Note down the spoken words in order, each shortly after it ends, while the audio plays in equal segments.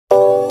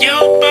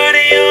Your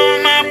body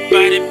on my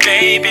body,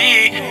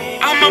 baby.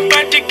 I'm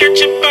about to get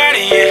your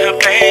body, yeah,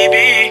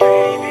 baby.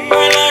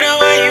 I love the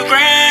way you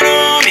grind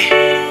on me.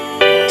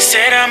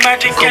 Said I'm about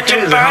to get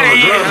your body,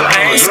 yeah,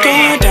 baby. It's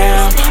going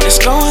down, it's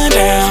going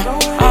down.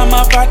 I'm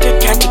about to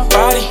catch your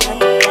body.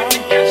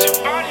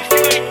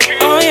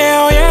 Oh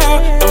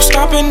yeah, don't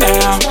stop it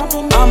now.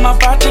 I'm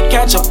about to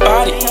catch your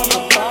body.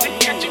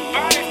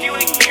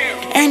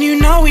 And you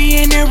know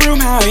we in the room,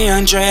 how we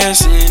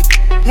undressing.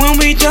 When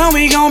we done,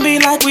 we gon' be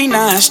like we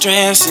not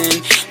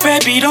stressing.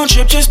 Baby, don't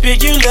trip, just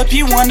bit your lip.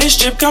 You want this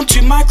trip, come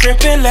to my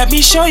crib and let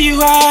me show you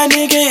how a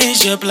nigga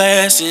is your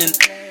blessing.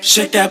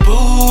 Shake that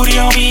booty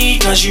on me,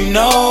 cause you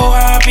know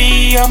how I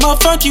be. I'ma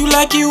fuck you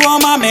like you are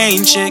my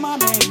main chick.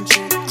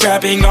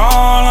 Grabbing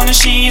all on the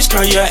sheets,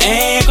 curl your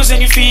ankles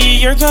and your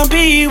feet. You're gonna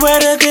be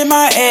wetter than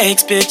my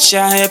ex, bitch,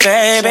 out here,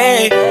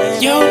 baby.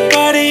 Your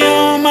body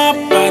on my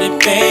body,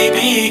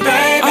 baby.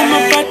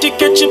 I'm about to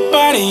get your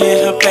body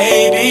in her,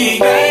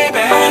 baby.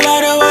 I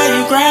love the way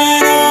you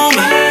grind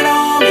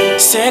on me.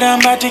 Said I'm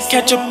about to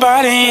catch your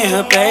body in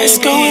her, baby. It's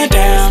going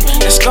down,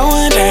 it's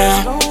going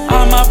down.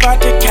 I'm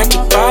about to catch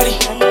your body.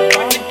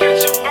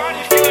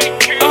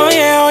 Oh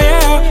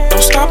yeah,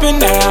 don't stop it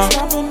now.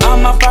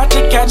 I'm about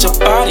to catch your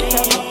body.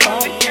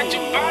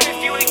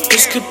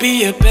 This could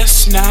be your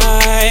best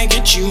night.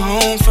 Get you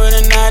home for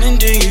the night and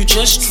do you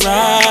just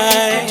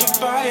right.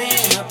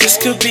 This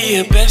could be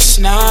your best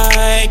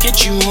night.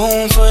 Get you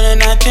home for the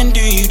night, then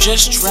do you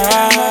just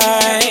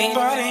right.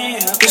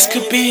 This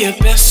could be your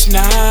best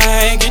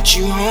night. Get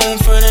you home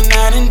for the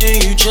night and do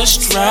you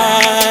just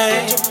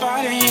right.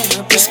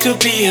 This could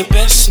be your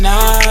best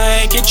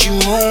night. Get you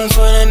home for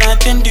the night,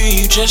 then do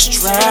you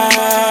just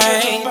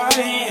right.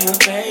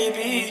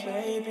 Baby.